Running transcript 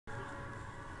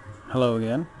Hello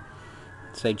again,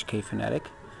 it's HK Fanatic,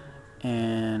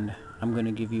 and I'm going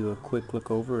to give you a quick look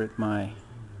over at my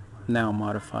now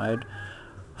modified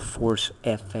Force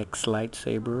FX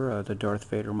lightsaber, the Darth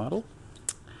Vader model,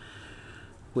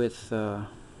 with, of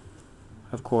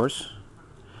course,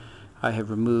 I have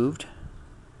removed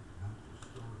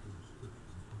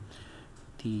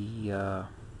the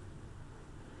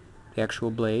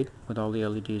actual blade with all the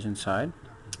LEDs inside.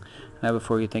 Now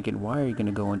before you're thinking, why are you going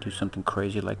to go and do something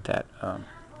crazy like that?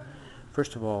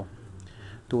 First of all,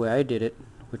 the way I did it,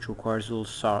 which requires a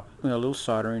little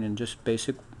soldering and just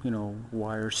basic,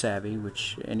 wire savvy,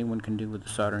 which anyone can do with a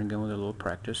soldering gun with a little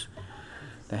practice.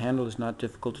 The handle is not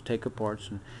difficult to take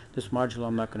apart, and this module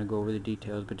I'm not going to go over the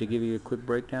details, but to give you a quick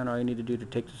breakdown, all you need to do to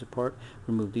take this apart,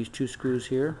 remove these two screws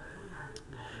here,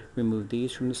 remove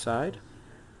these from the side,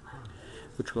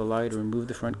 which will allow you to remove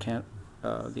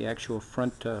the actual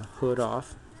front hood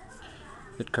off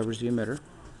that covers the emitter.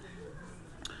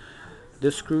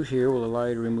 This screw here will allow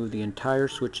you to remove the entire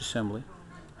switch assembly.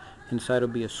 Inside will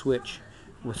be a switch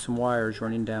with some wires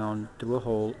running down through a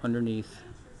hole underneath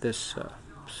this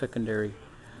secondary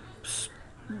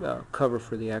cover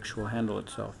for the actual handle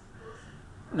itself.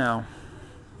 Now,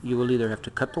 you will either have to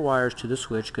cut the wires to the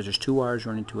switch, because there's two wires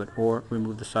running to it, or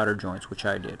remove the solder joints, which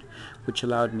I did, which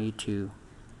allowed me to,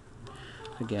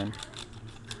 again,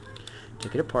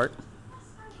 take it apart.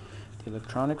 The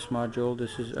electronics module,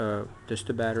 this is just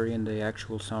the battery and the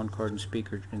actual sound card and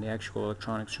speaker, and the actual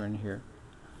electronics are in here.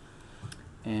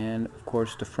 And of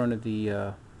course the front of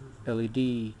the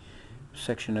LED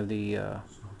section of the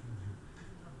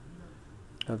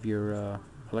of your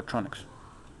electronics.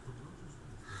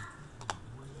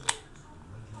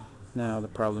 Now the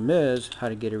problem is how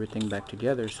to get everything back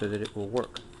together so that it will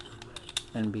work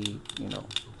and be,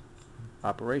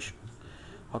 operational.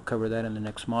 I'll cover that in the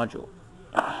next module.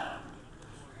 But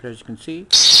as you can see,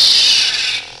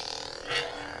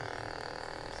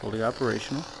 fully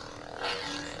operational.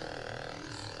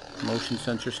 Motion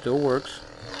sensor still works.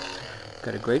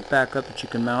 Got a great backup that you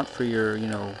can mount for your,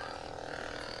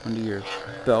 under your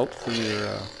belt for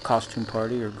your costume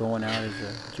party, or going out as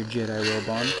your Jedi robe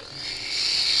on.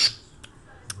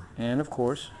 And of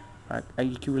course,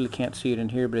 you really can't see it in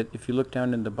here, but if you look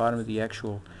down in the bottom of the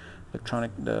actual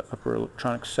the upper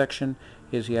electronics section,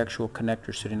 is the actual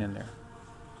connector sitting in there.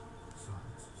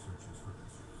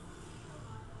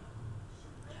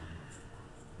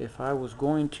 If I was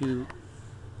going to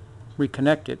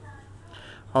reconnect it,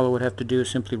 all I would have to do is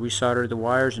simply resolder the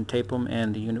wires and tape them,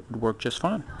 and the unit would work just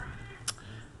fine.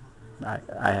 I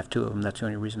have two of them. That's the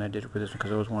only reason I did it with this one,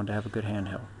 because I always wanted to have a good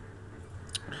handheld.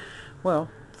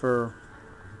 Well, for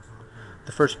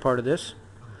the first part of this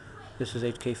is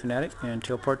HK Fanatic, and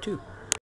until part 2.